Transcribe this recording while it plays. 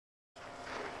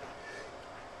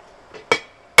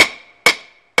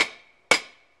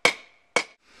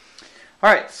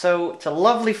Alright, so it's a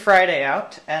lovely Friday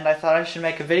out, and I thought I should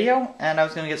make a video, and I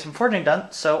was going to get some forging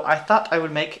done, so I thought I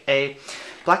would make a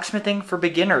blacksmithing for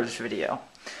beginners video.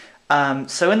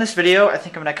 So in this video, I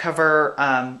think I'm going to cover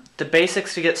the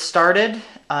basics to get started.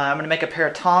 I'm going to make a pair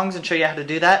of tongs and show you how to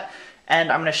do that,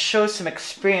 and I'm going to show some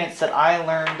experience that I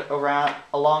learned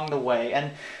along the way.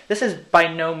 And this is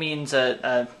by no means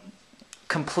a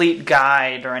complete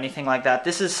guide or anything like that.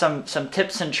 This is some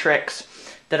tips and tricks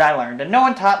that I learned, and no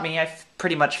one taught me. I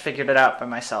pretty much figured it out by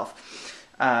myself.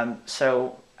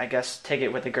 So I guess take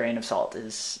it with a grain of salt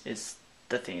is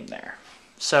the theme there.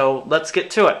 So let's get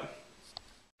to it.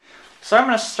 So I'm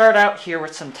going to start out here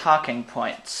with some talking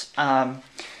points.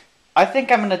 I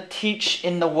think I'm going to teach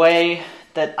in the way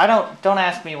that don't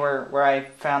ask me where I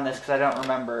found this, because I don't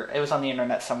remember. It was on the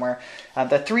internet somewhere.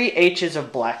 The 3 H's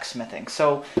of blacksmithing.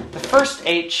 So the first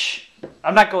H,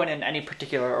 I'm not going in any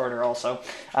particular order also.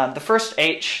 The first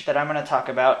H that I'm going to talk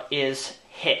about is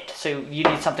hit. So you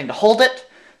need something to hold it,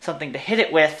 something to hit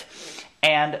it with,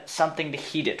 and something to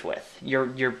heat it with, your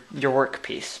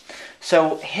workpiece.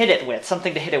 So hit it with,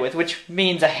 something to hit it with, which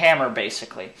means a hammer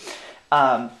basically.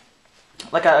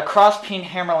 Like a cross-peen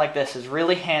hammer like this is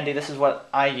really handy. This is what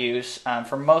I use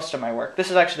for most of my work.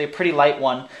 This is actually a pretty light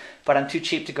one, but I'm too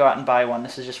cheap to go out and buy one.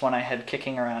 This is just one I had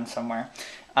kicking around somewhere.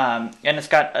 And it's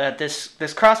got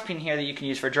this cross-peen here that you can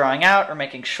use for drawing out or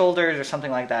making shoulders or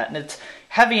something like that. And it's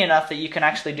heavy enough that you can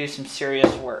actually do some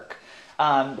serious work.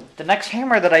 The next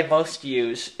hammer that I most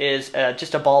use is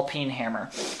just a ball-peen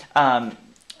hammer.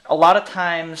 A lot of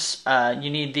times you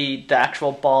need the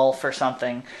actual ball for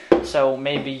something. So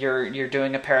maybe you're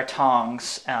doing a pair of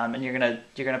tongs and you're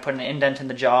gonna put an indent in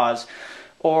the jaws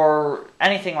or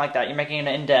anything like that. You're making an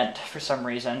indent for some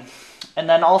reason. And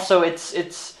then also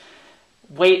it's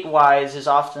weight-wise is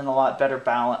often a lot better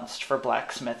balanced for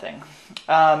blacksmithing.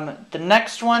 The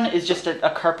next one is just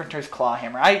a carpenter's claw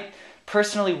hammer. I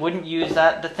personally wouldn't use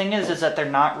that. The thing is that they're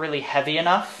not really heavy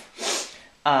enough,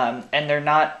 and they're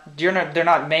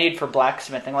not made for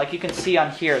blacksmithing. Like you can see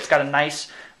on here, it's got a nice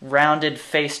rounded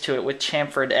face to it with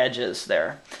chamfered edges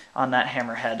there on that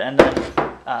hammerhead. And then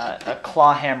a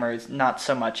claw hammer is not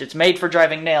so much. It's made for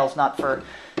driving nails, not for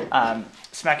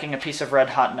smacking a piece of red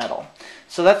hot metal.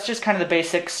 So that's just kind of the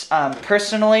basics.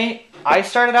 Personally, I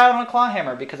started out on a claw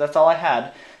hammer because that's all I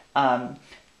had.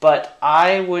 But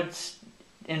I would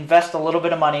invest a little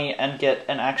bit of money and get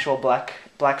an actual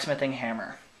blacksmithing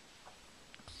hammer.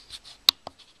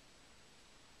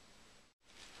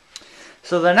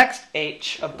 So the next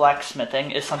H of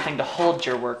blacksmithing is something to hold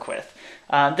your work with.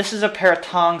 This is a pair of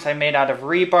tongs I made out of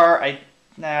rebar. I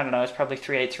don't know, it's probably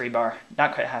 3/8 rebar,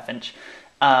 not quite ½ inch.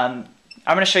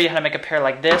 I'm going to show you how to make a pair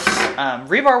like this.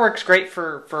 Rebar works great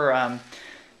for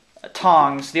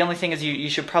tongs. The only thing is you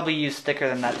should probably use thicker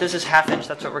than that. This is ½ inch,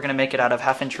 that's what we're going to make it out of,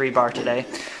 ½ inch rebar today.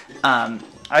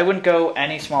 I wouldn't go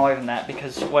any smaller than that,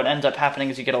 because what ends up happening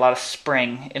is you get a lot of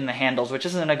spring in the handles, which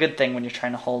isn't a good thing when you're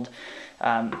trying to hold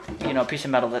a piece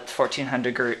of metal that's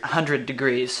 1400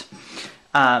 degrees.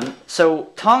 So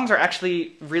tongs are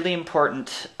actually really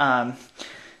important.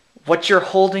 What you're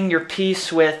holding your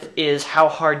piece with is how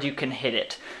hard you can hit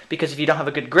it. Because if you don't have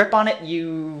a good grip on it,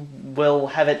 you will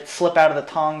have it slip out of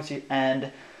the tongs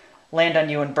and land on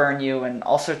you and burn you and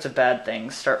all sorts of bad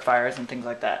things, start fires and things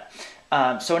like that.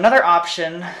 So another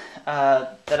option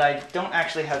that I don't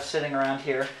actually have sitting around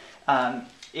here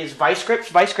is vice grips.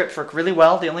 Vice grips work really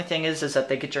well. The only thing is that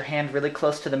they get your hand really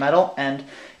close to the metal, and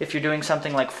if you're doing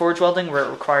something like forge welding where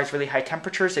it requires really high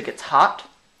temperatures, it gets hot.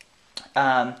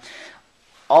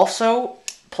 Also,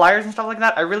 pliers and stuff like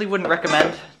that, I really wouldn't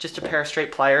recommend just a pair of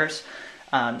straight pliers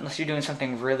unless you're doing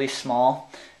something really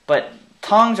small. But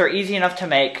tongs are easy enough to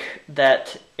make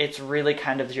that it's really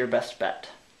kind of your best bet.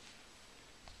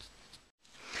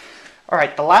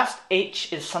 Alright, the last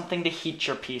H is something to heat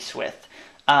your piece with.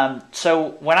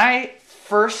 So when I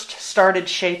first started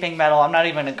shaping metal, I'm not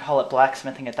even going to call it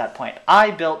blacksmithing at that point,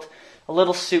 I built a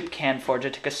little soup can forge. I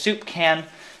took a soup can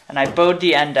and I bowed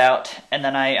the end out, and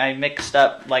then I mixed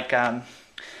up like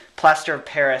plaster of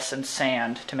Paris and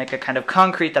sand to make a kind of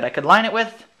concrete that I could line it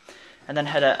with, and then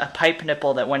had a pipe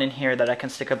nipple that went in here that I can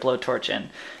stick a blowtorch in.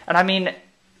 And I mean,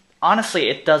 honestly,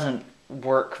 it doesn't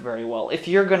work very well. If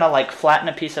you're gonna like flatten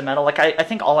a piece of metal, like I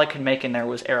think all I could make in there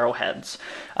was arrowheads.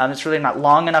 It's really not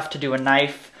long enough to do a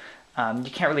knife. You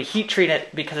can't really heat treat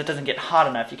it because it doesn't get hot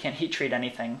enough. You can't heat treat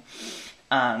anything.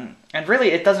 And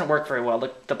really, it doesn't work very well.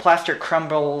 The plaster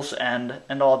crumbles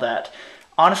and all that.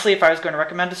 Honestly, if I was going to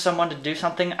recommend to someone to do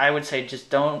something, I would say just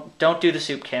don't do the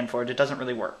soup can forge. It doesn't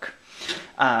really work.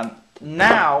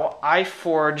 Now, I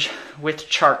forge with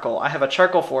charcoal. I have a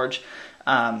charcoal forge.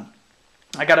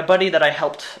 I got a buddy that I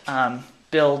helped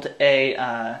build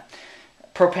a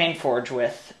propane forge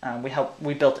with.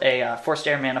 We built a forced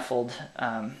air manifold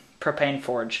propane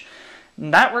forge.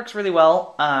 And that works really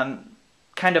well.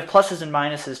 Kind of pluses and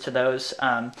minuses to those.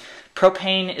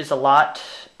 Propane is a lot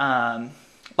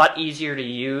easier to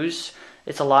use.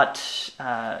 It's a lot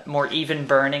more even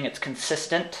burning. It's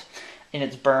consistent in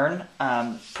its burn.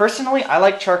 Personally, I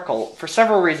like charcoal for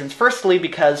several reasons. Firstly,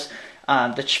 because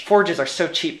the forges are so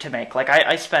cheap to make. Like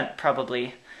I spent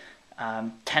probably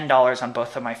 $10 on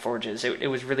both of my forges. It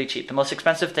was really cheap. The most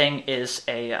expensive thing is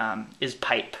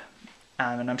pipe,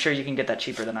 and I'm sure you can get that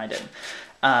cheaper than I did.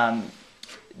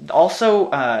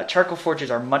 Also, charcoal forges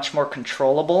are much more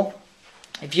controllable.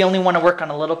 If you only want to work on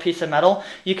a little piece of metal,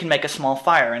 you can make a small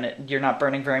fire, and you're not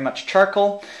burning very much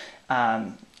charcoal,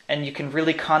 and you can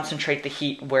really concentrate the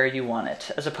heat where you want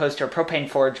it, as opposed to a propane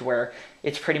forge where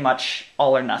it's pretty much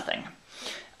all or nothing.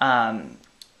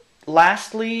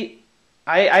 Lastly,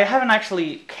 I haven't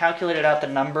actually calculated out the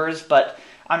numbers, but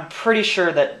I'm pretty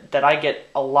sure that I get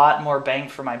a lot more bang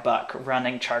for my buck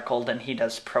running charcoal than he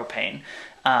does propane.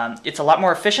 It's a lot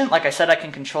more efficient. Like I said, I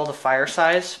can control the fire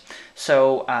size,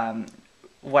 so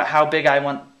how big I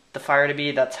want the fire to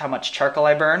be, that's how much charcoal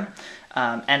I burn.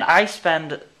 And I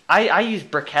use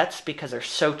briquettes because they're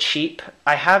so cheap.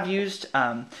 I have used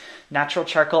natural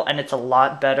charcoal, and it's a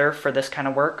lot better for this kind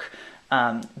of work.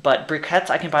 But briquettes,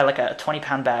 I can buy like a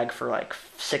 20-pound bag for like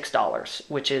 $6,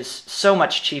 which is so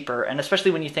much cheaper. And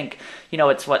especially when you think,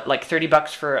 it's what, like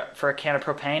 $30 for a can of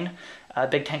propane, a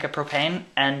big tank of propane.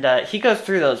 And he goes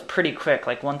through those pretty quick,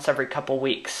 like once every couple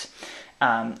weeks,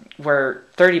 where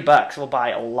 $30 will buy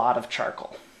a lot of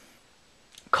charcoal.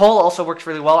 Coal also works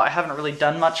really well. I haven't really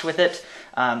done much with it.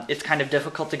 It's kind of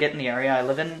difficult to get in the area I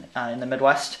live in the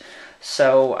Midwest.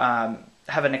 So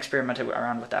haven't experimented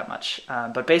around with that much.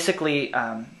 But basically,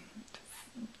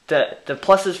 the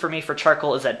pluses for me for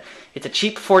charcoal is that it's a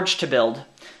cheap forge to build.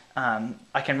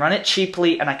 I can run it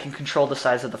cheaply, and I can control the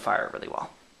size of the fire really well.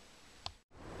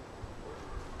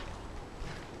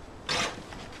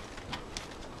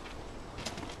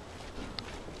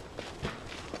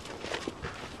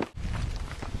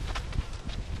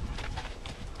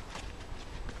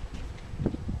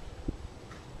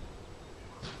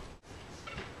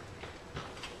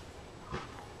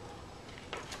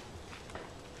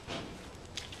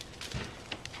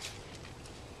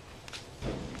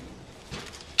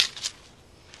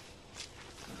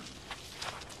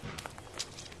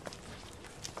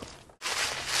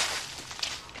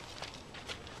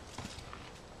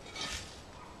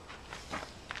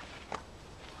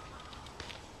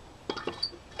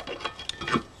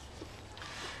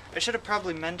 I should have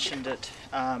probably mentioned it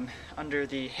under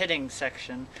the hitting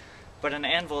section, but an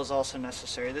anvil is also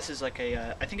necessary. This is like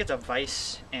I think it's a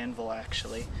vise anvil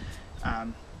actually,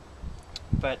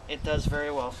 but it does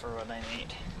very well for what I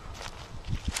need.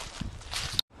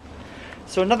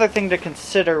 So another thing to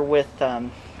consider with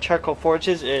charcoal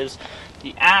forges is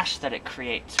the ash that it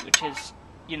creates, which is,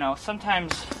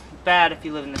 sometimes bad if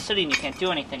you live in the city and you can't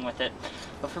do anything with it,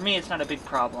 but for me it's not a big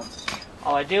problem.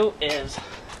 All I do is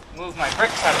move my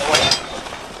bricks out of the way,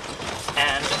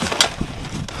 and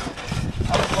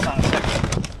hold on a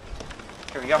second.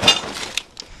 Here we go.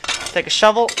 Take a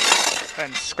shovel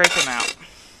and scrape them out.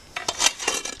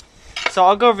 So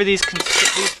I'll go over these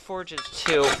forges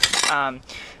too.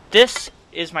 This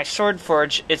is my sword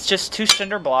forge. It's just 2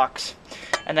 cinder blocks,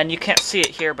 and then you can't see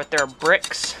it here, but there are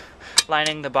bricks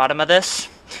lining the bottom of this,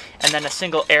 and then a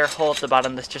single air hole at the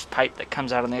bottom that's just pipe that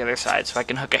comes out on the other side, so I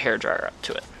can hook a hairdryer up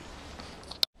to it.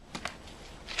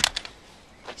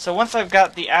 So once I've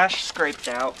got the ash scraped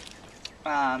out,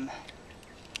 I'll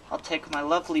take my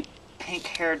lovely pink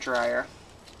hairdryer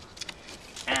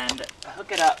and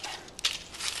hook it up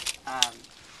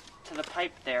to the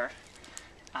pipe there,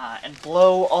 and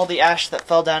blow all the ash that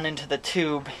fell down into the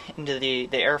tube, into the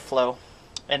airflow,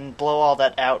 and blow all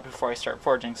that out before I start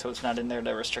forging, so it's not in there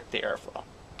to restrict the airflow.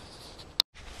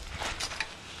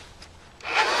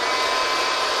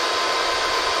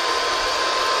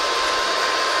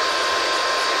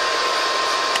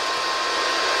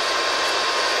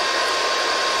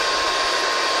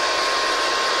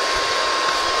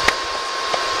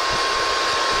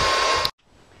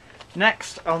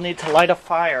 Next, I'll need to light a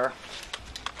fire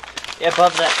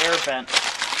above that air vent.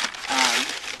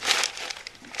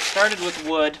 Started with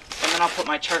wood, and then I'll put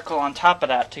my charcoal on top of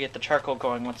that to get the charcoal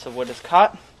going once the wood is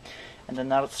caught, and then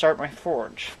that'll start my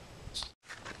forge.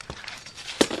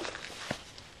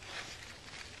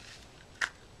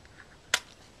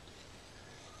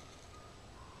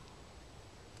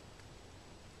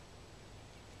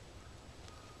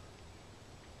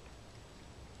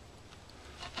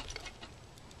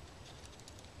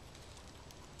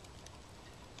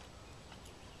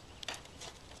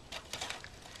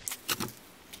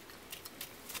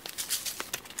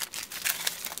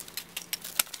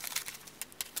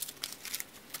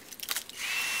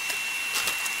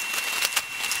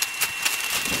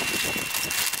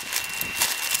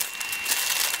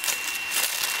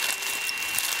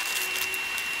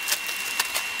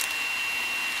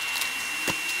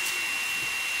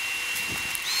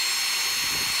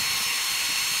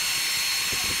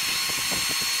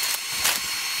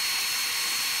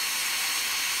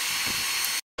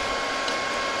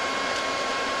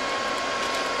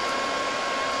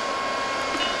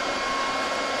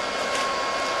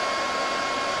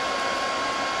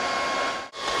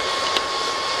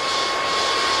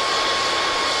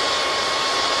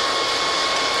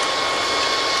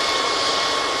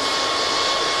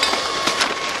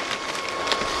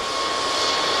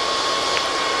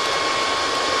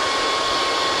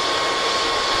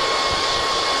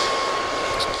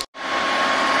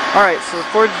 Alright, so the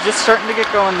forge is just starting to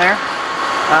get going there.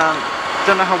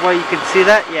 Don't know how well you can see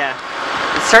that. Yeah,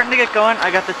 it's starting to get going. I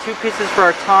got the two pieces for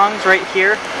our tongs right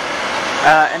here.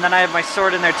 And then I have my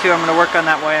sword in there too. I'm going to work on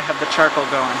that while I have the charcoal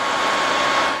going.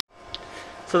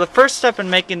 So the first step in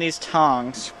making these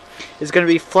tongs is going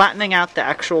to be flattening out the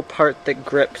actual part that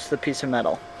grips the piece of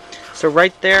metal. So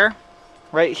right there,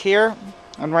 right here,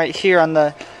 and right here on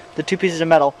the two pieces of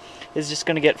metal is just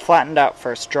going to get flattened out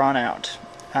first, drawn out.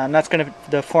 And that's going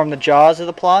to form the jaws of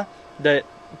the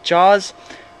jaws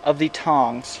of the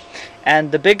tongs. And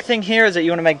the big thing here is that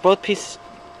you want to make both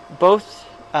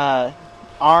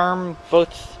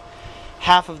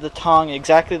half of the tong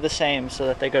exactly the same so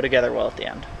that they go together well at the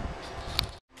end.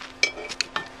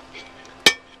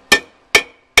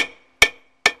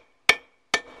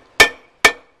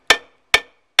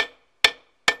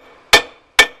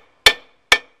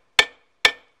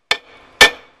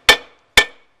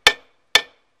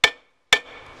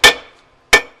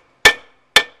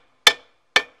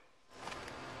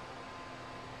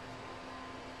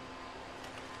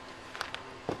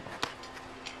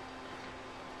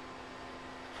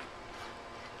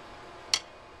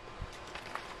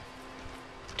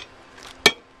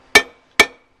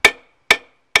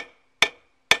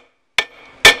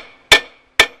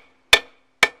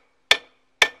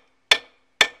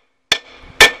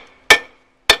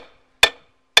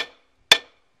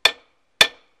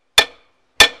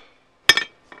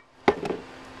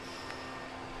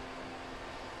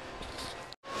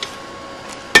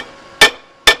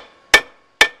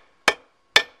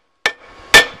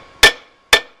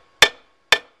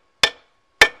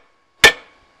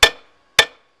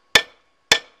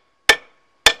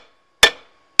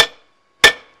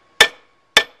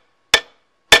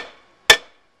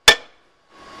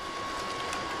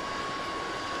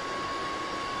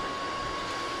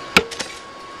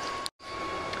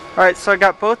 Alright, so I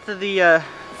got both of the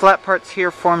flat parts here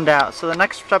formed out. So the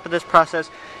next step of this process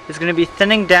is going to be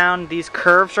thinning down these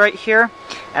curves right here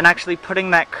and actually putting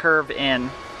that curve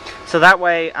in. So that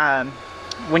way,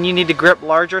 when you need to grip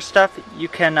larger stuff, you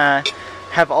can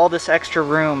have all this extra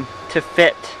room to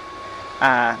fit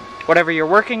whatever you're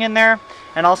working in there,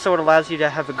 and also it allows you to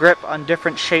have a grip on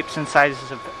different shapes and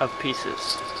sizes of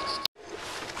pieces.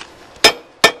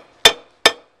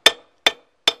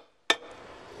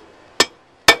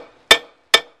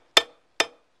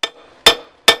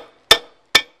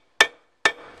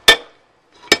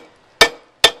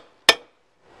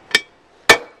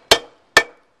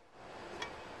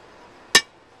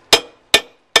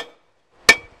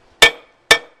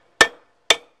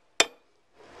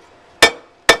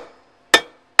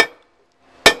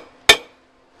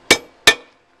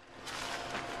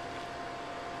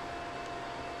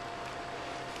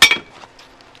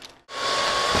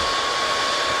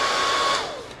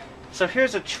 So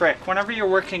here's a trick. Whenever you're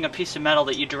working a piece of metal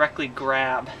that you directly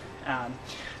grab,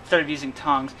 instead of using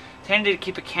tongs, it's handy to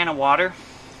keep a can of water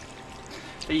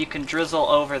that you can drizzle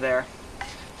over there,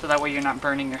 so that way you're not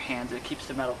burning your hands. It keeps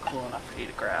the metal cool enough for you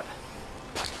to grab.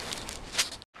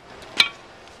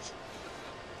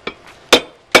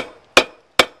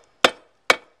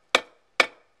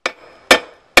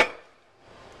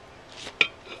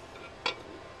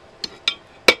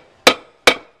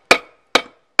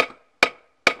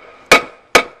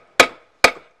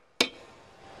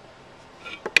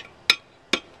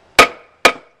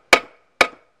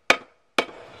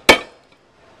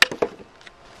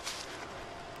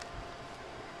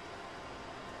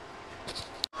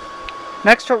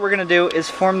 Next, what we're going to do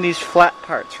is form these flat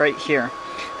parts right here.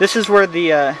 This is where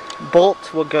the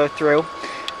bolt will go through,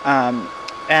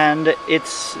 and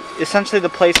it's essentially the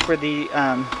place where the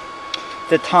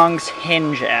tongs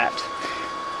hinge at.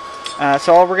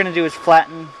 So all we're going to do is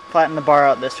flatten the bar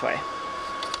out this way.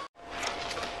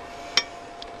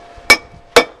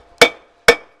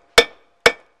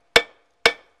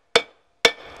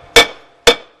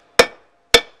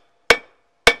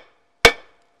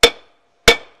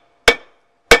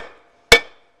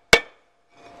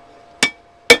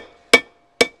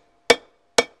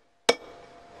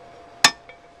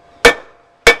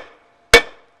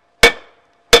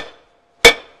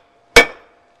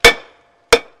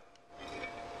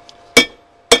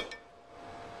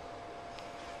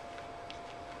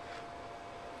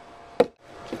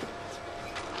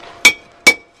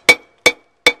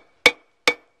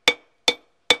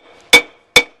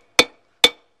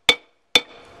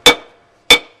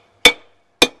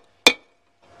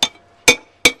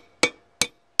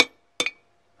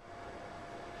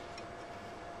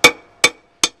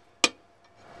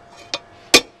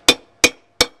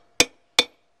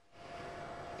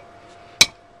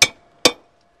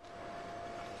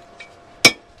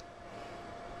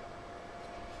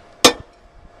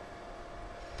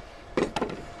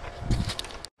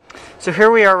 So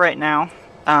here we are right now.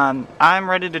 I'm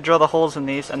ready to drill the holes in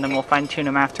these, and then we'll fine-tune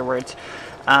them afterwards.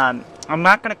 I'm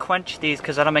not going to quench these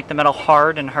because that'll make the metal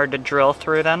hard and hard to drill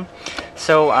through then.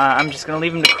 So I'm just going to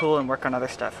leave them to cool and work on other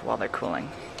stuff while they're cooling.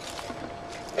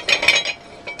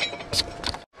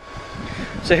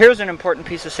 So here's an important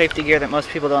piece of safety gear that most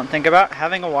people don't think about: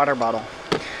 having a water bottle.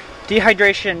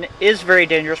 Dehydration is very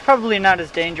dangerous, probably not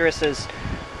as dangerous as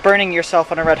burning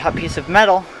yourself on a red hot piece of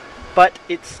metal, but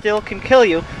it still can kill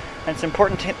you, and it's an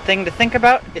important thing to think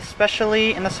about,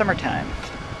 especially in the summertime.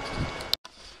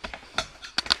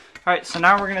 Alright, so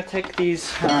now we're going to take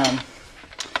these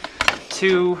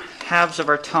two halves of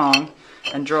our tong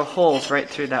and drill holes right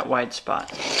through that wide spot.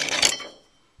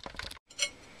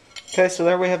 Okay, so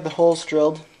there we have the holes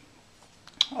drilled.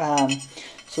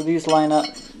 So these line up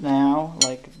now,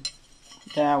 like,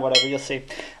 yeah, whatever, you'll see.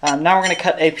 Now we're going to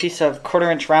cut a piece of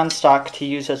 1/4-inch round stock to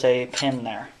use as a pin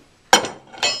there.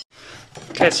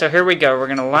 Okay, so here we go. We're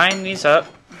going to line these up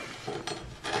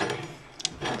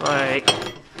like,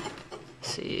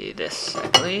 see this, I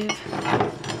believe. I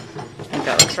think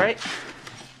that looks right.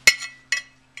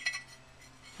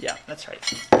 Yeah, that's right.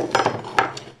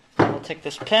 We'll take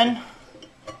this pin.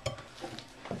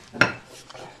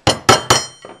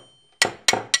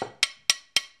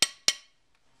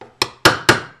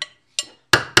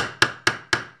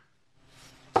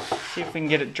 See if we can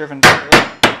get it driven through.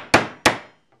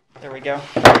 There we go.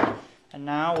 And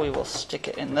now we will stick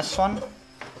it in this one.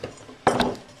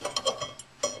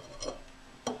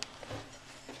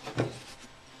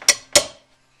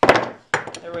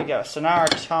 There we go. So now our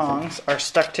tongs are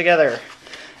stuck together.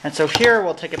 And so here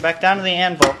we'll take it back down to the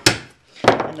anvil,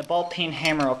 and the ball peen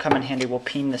hammer will come in handy. We'll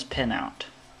peen this pin out.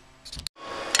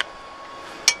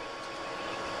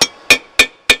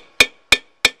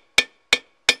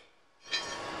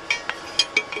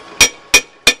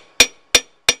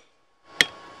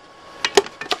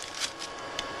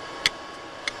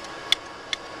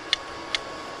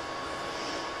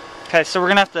 Okay, so we're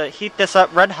gonna have to heat this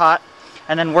up red hot,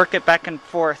 and then work it back and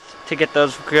forth to get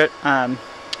those good,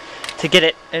 to get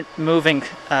it moving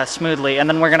smoothly. And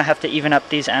then we're gonna have to even up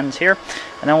these ends here,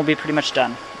 and then we'll be pretty much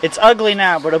done. It's ugly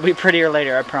now, but it'll be prettier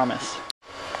later, I promise.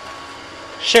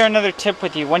 Share another tip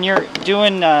with you. When you're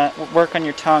doing work on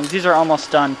your tongs, these are almost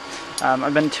done.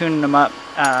 I've been tuning them up.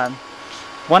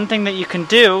 One thing that you can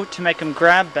do to make them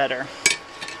grab better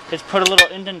is put a little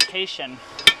indentation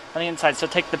on the inside. So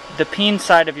take the peen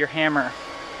side of your hammer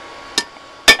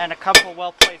and a couple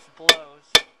well-placed blows.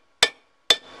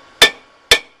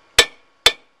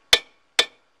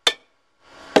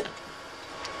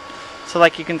 So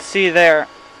like you can see there,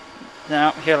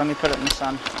 now here, let me put it in the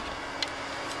sun.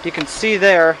 You can see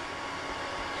there,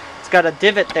 it's got a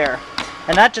divot there.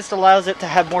 And that just allows it to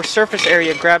have more surface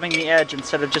area grabbing the edge.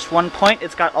 Instead of just one point,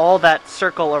 it's got all that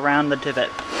circle around the divot.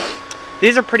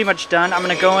 These are pretty much done. I'm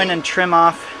going to go in and trim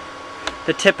off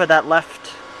the tip of that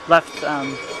left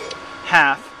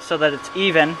half so that it's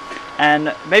even,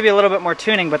 and maybe a little bit more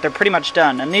tuning, but they're pretty much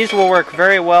done. And these will work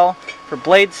very well for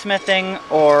bladesmithing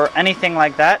or anything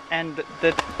like that. And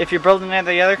if you're building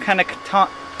any other kind of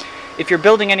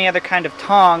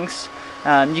tongs,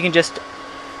 you can just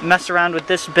mess around with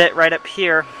this bit right up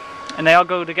here, and they all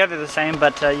go together the same,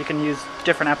 but you can use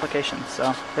different applications.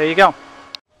 So there you go.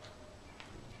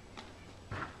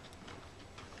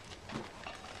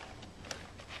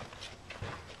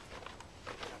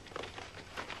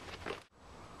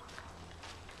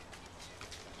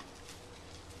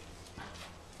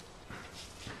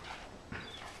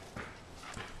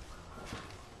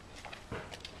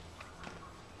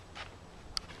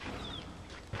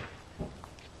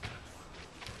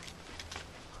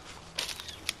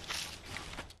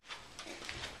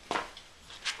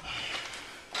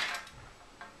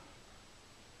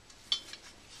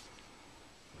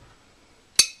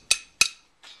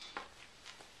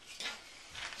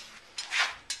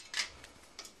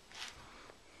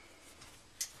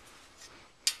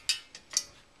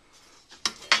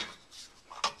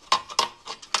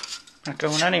 Not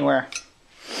going anywhere.